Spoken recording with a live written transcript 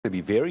to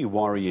be very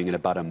worrying in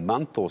about a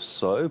month or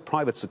so.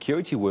 Private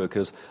security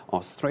workers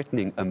are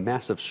threatening a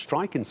massive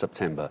strike in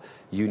September.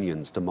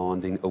 Unions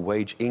demanding a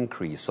wage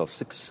increase of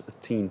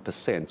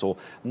 16% or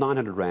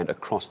 900 Rand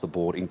across the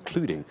board,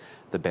 including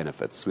the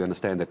benefits. We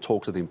understand that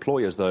talks with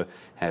employers, though,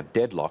 have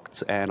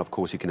deadlocked. And, of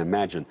course, you can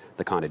imagine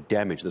the kind of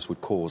damage this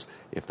would cause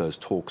if those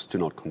talks do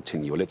not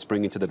continue. Let's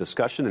bring into the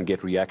discussion and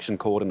get reaction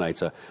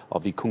coordinator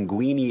of the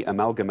Kungwini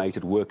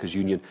Amalgamated Workers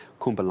Union,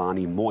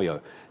 Khumbulani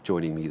Moyo,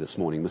 joining me this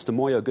morning. Mr.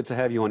 Moyo, good to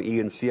have you on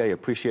eNCA.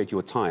 Appreciate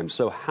your time.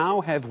 So how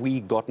have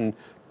we gotten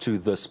to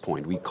this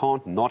point? We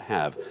can't not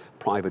have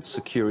private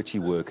security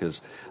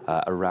workers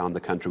around the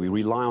country. We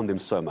rely on them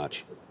so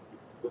much.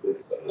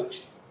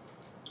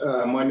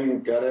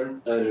 Morning,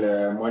 Gareth,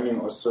 and morning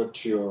also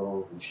to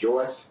your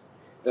viewers.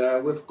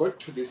 We've got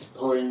to this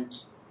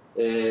point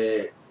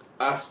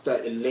after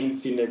a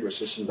lengthy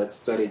negotiation that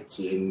started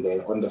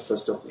on the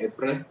 1st of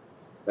April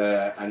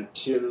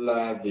until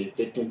the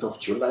 13th of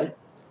July,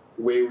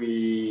 where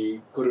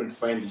we couldn't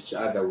find each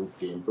other with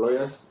the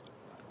employers.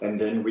 And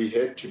then we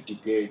had to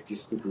declare a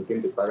dispute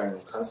within the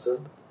Bargaining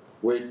Council,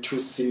 where two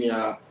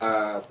senior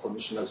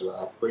commissioners were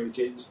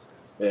appointed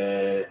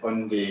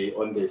on the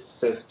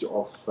 1st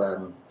of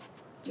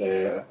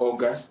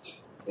August.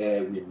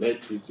 We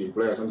met with the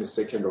employers on the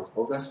 2nd of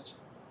August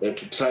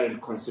to try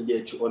and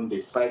conciliate on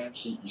the 5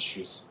 key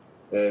issues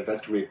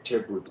that were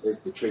tabled as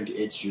the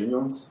 28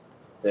 unions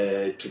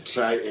to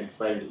try and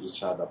find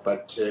each other.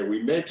 But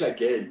we met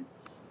again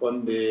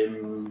on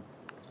the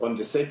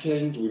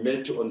 2nd, we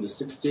met on the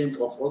 16th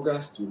of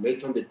August, we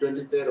met on the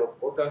 23rd of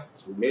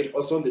August, we met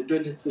also on the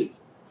 25th.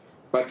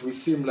 But we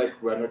seem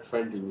like we are not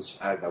finding each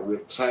other.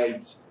 We've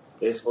tried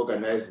as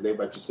organized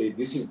labor to say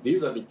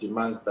these are the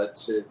demands that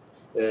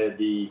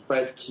the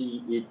 5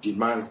 key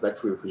demands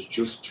that we've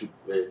reduced to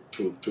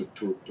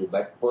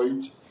that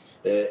point,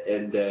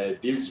 and this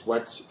is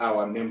what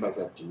our members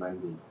are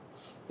demanding.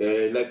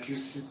 Like you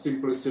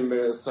simply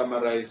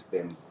summarize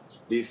them.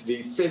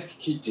 The first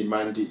key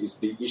demand is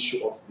the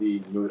issue of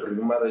the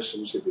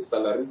remuneration, which is the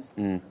salaries,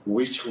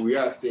 which we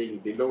are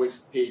saying the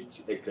lowest paid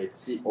grade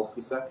C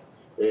officer.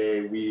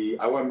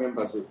 Our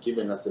members have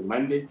given us a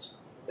mandate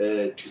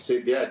to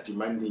say they are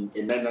demanding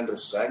a 900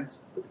 Rand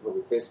for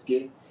the first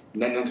year,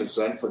 900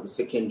 Rand for the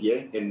second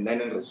year, and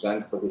 900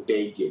 Rand for the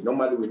third year.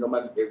 Normally, we have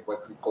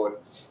what we call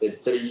a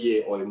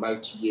 3-year or a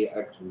multi-year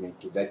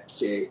agreement that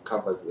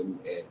covers a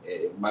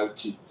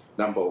multi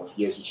number of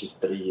years, which is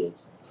 3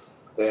 years.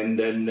 And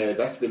then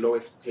that's the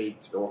lowest paid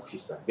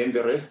officer. Then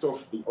the rest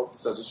of the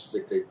officers, which is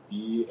a grade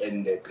B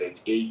and a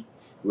grade A,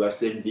 we are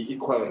saying the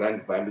equal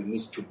rand value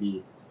needs to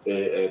be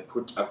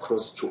put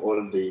across to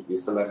all the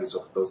salaries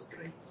of those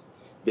grades.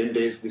 Then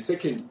there's the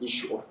second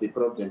issue of the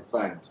Provident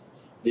Fund.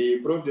 The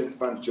Provident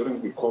Fund during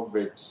the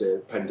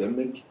COVID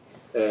pandemic,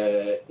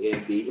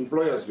 the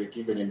employers were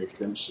given an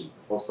exemption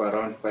of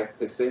around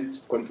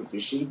 5%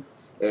 contribution,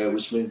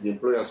 which means the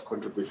employers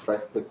contribute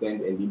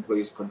 5% and the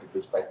employees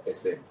contribute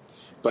 5%.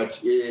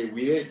 But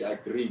we had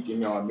agreed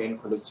in our main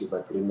collective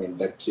agreement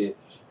that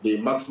the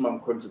maximum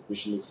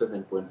contribution is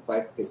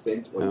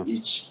 7.5% on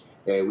each,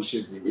 which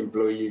is the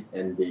employees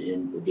and the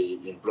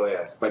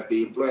employers. But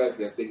the employers,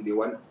 they're saying they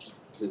want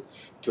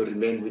to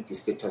remain with the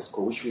status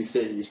quo, which we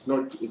say it's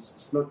not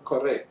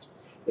correct.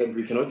 And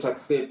we cannot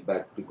accept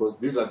that because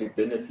these are the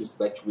benefits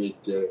that we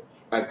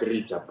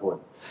agreed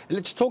upon.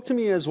 Let's talk to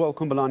me as well,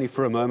 Khumbulani,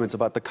 for a moment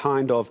about the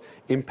kind of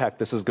impact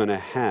this is going to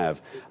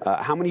have.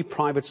 How many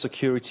private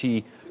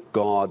security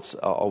guards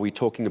are we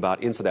talking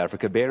about in South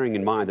Africa, bearing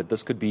in mind that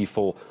this could be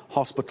for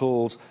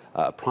hospitals,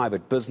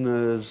 private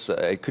business,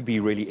 it could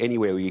be really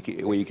anywhere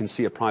where you can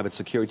see a private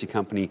security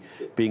company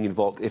being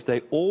involved. If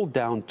they're all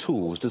down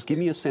tools, just give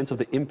me a sense of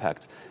the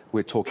impact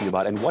we're talking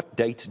about, and what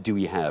date do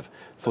we have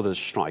for this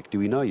strike? Do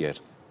we know yet?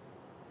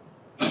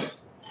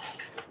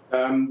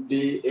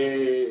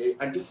 The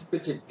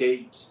anticipated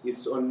date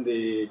is on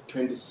the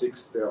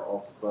 26th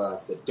of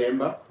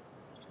September.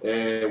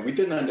 With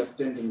an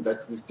understanding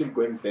that we're still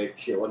going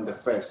back on the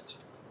 1st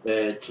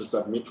to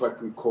submit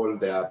what we call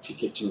their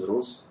picketing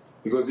rules.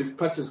 Because if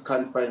parties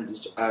can't find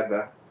each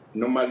other,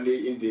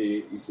 normally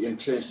it's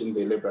entrenched in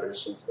the Labour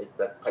Relations Act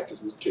that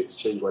parties need to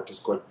exchange what is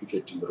called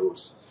picketing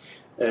rules.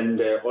 And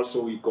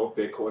also we go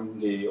back on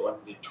the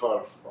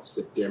 12th of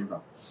September.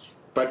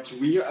 But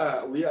we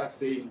are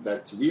saying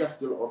that we are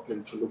still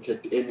open to look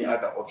at any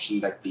other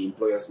option that the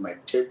employers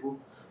might table,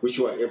 which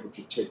we are able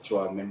to take to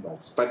our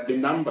members. But the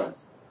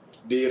numbers,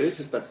 the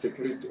registered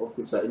security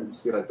officer in the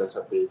SIRA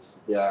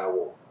database, they are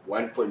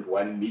 1.1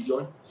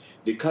 million.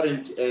 The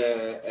current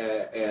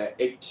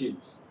active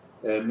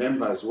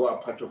members who are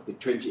part of the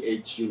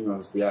 28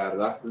 unions, they are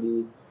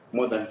roughly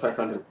more than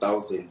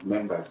 500,000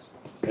 members.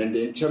 And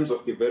in terms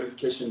of the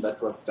verification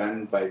that was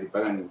done by the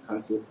Bargaining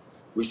Council,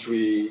 which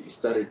we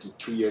started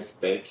 2 years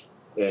back,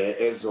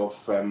 as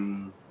of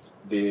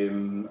the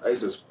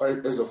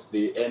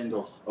end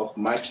of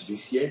March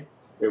this year,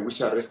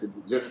 which are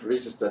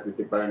registered with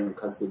the Bargaining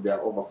Council, there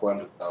are over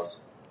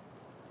 400,000.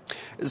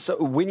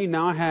 So when you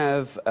now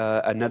have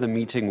another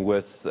meeting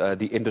with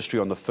the industry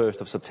on the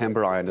 1st of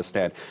September, I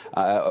understand,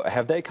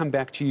 have they come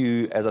back to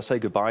you, as I say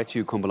goodbye to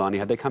you, Khumbulani,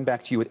 have they come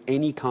back to you with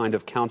any kind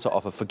of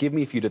counter-offer? Forgive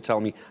me if you to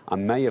tell me, I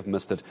may have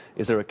missed it.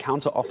 Is there a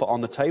counter-offer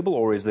on the table,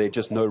 or is there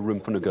just no room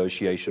for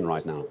negotiation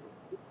right now?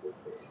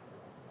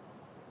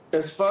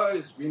 As far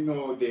as we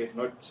know, they have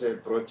not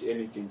brought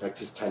anything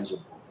that is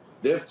tangible.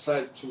 They've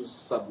tried to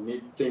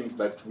submit things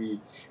that we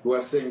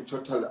are saying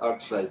total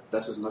outright.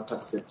 That is not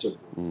acceptable.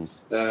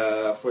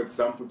 For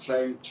example,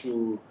 trying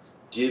to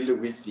deal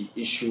with the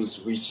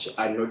issues which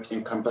are not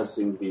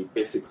encompassing the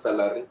basic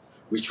salary,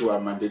 which were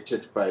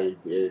mandated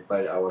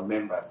by our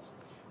members,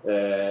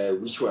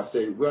 which were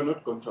saying we are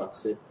not going to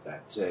accept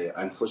that,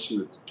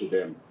 unfortunately to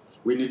them.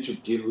 We need to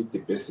deal with the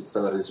basic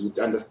salaries with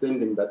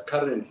understanding that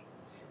currently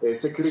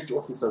security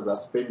officers are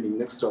spending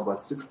next to about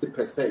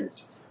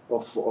 60%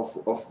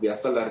 of their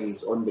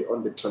salaries on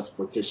the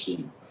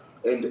transportation,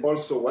 and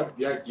also what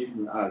they are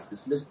giving us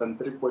is less than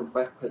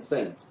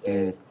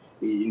 3.5%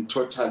 in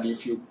total.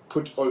 If you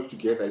put all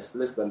together, it's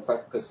less than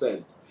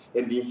 5%,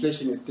 and the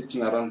inflation is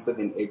sitting around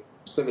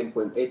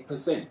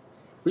 7.8%,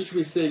 which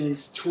we're saying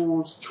is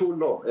too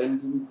low.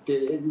 And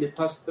in the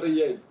past 3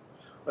 years,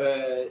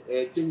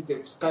 things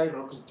have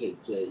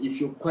skyrocketed.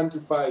 If you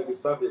quantify the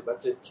service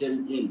that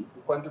came in, if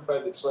you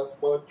quantify the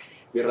transport,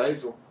 the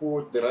rise of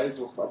food, the rise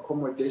of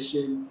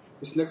accommodation,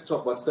 it's next to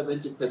about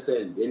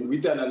 70%. And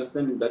with an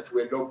understanding that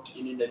we're locked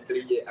in a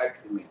 3-year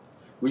agreement,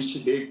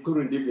 which they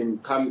couldn't even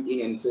come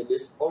in and say,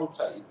 let's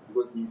alter it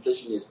because the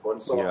inflation has gone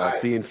so high. It's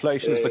the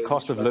inflation, it's the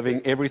cost of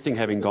living, everything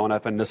having gone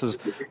up, and this is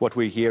what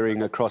we're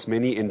hearing across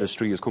many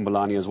industries,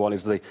 Khumbulani, as well,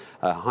 is the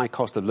high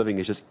cost of living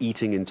is just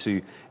eating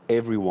into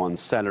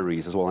everyone's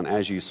salaries as well. And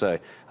as you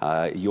say,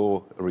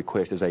 your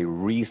request is a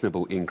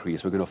reasonable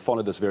increase. We're going to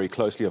follow this very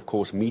closely, of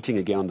course, meeting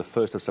again on the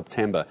 1st of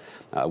September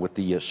with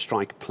the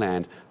strike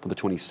planned for the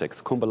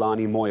 26th.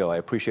 Khumbulani Moyo, I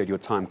appreciate your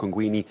time.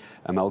 Kungwini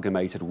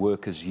Amalgamated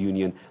Workers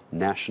Union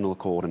National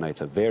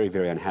Coordinator. Very,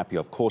 very unhappy.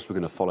 Of course, we're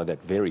going to follow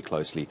that very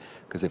closely,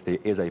 because if there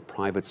is a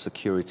private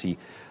security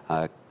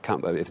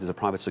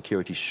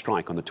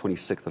strike on the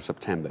 26th of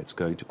September, it's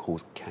going to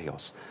cause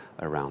chaos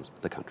around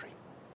the country.